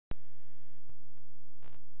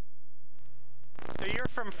you're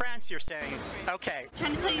from France, you're saying? Okay. I'm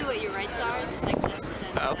trying to tell you what your rights are as a cyclist.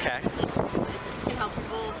 And, Okay. It just can help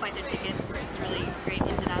people fight their tickets. It's really great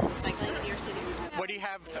ins and outs of cycling in New York City. What do you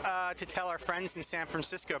have to tell our friends in San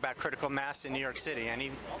Francisco about critical mass in New York City?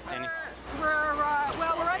 We're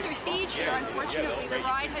under siege here, unfortunately. The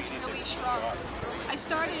ride has really shrunk. I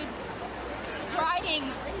started riding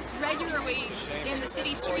regularly in the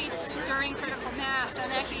city streets during critical mass, and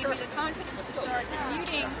that gave me the confidence to start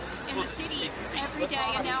commuting in the city every day,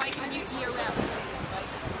 and now I commute year-round.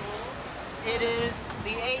 It is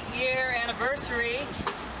the 8-year anniversary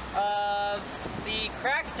of the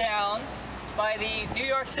crackdown by the New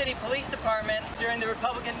York City Police Department during the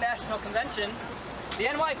Republican National Convention. The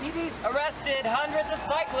NYPD arrested hundreds of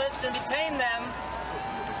cyclists and detained them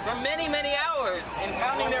for many, many hours,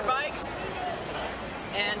 impounding their bikes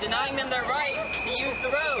and denying them their right to use the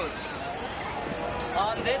roads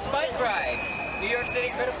on this bike ride, New York City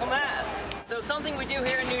Critical Mass. So something we do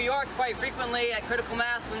here in New York quite frequently at Critical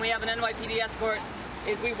Mass when we have an NYPD escort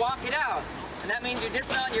is we walk it out. And that means you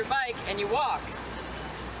dismount your bike and you walk.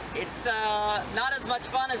 It's not as much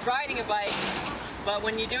fun as riding a bike, but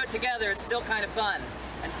when you do it together, it's still kind of fun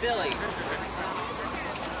and silly.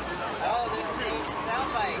 Oh, there's the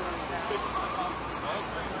sound bike.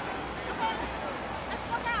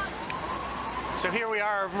 So here we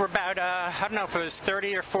are, we're about, I don't know if it was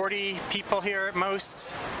 30 or 40 people here at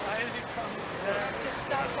most.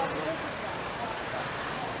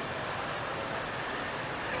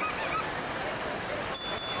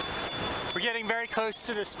 We're getting very close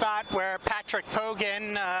to the spot where Patrick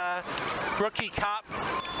Pogan, rookie cop,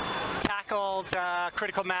 tackled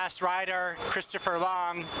critical mass rider Christopher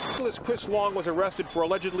Long. Chris Long was arrested for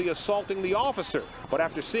allegedly assaulting the officer, but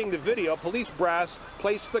after seeing the video, police brass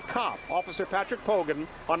placed the cop, Officer Patrick Pogan,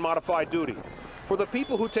 on modified duty. For the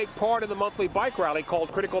people who take part in the monthly bike rally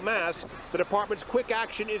called Critical Mass, the department's quick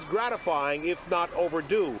action is gratifying, if not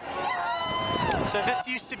overdue. So this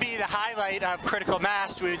used to be the highlight of Critical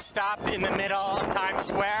Mass. We would stop in the middle of Times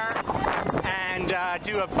Square and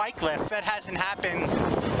do a bike lift. That hasn't happened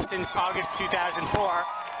since August 2004.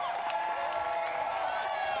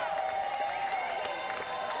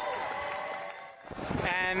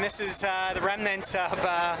 And this is the remnants of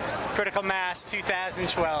Critical Mass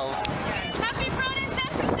 2012.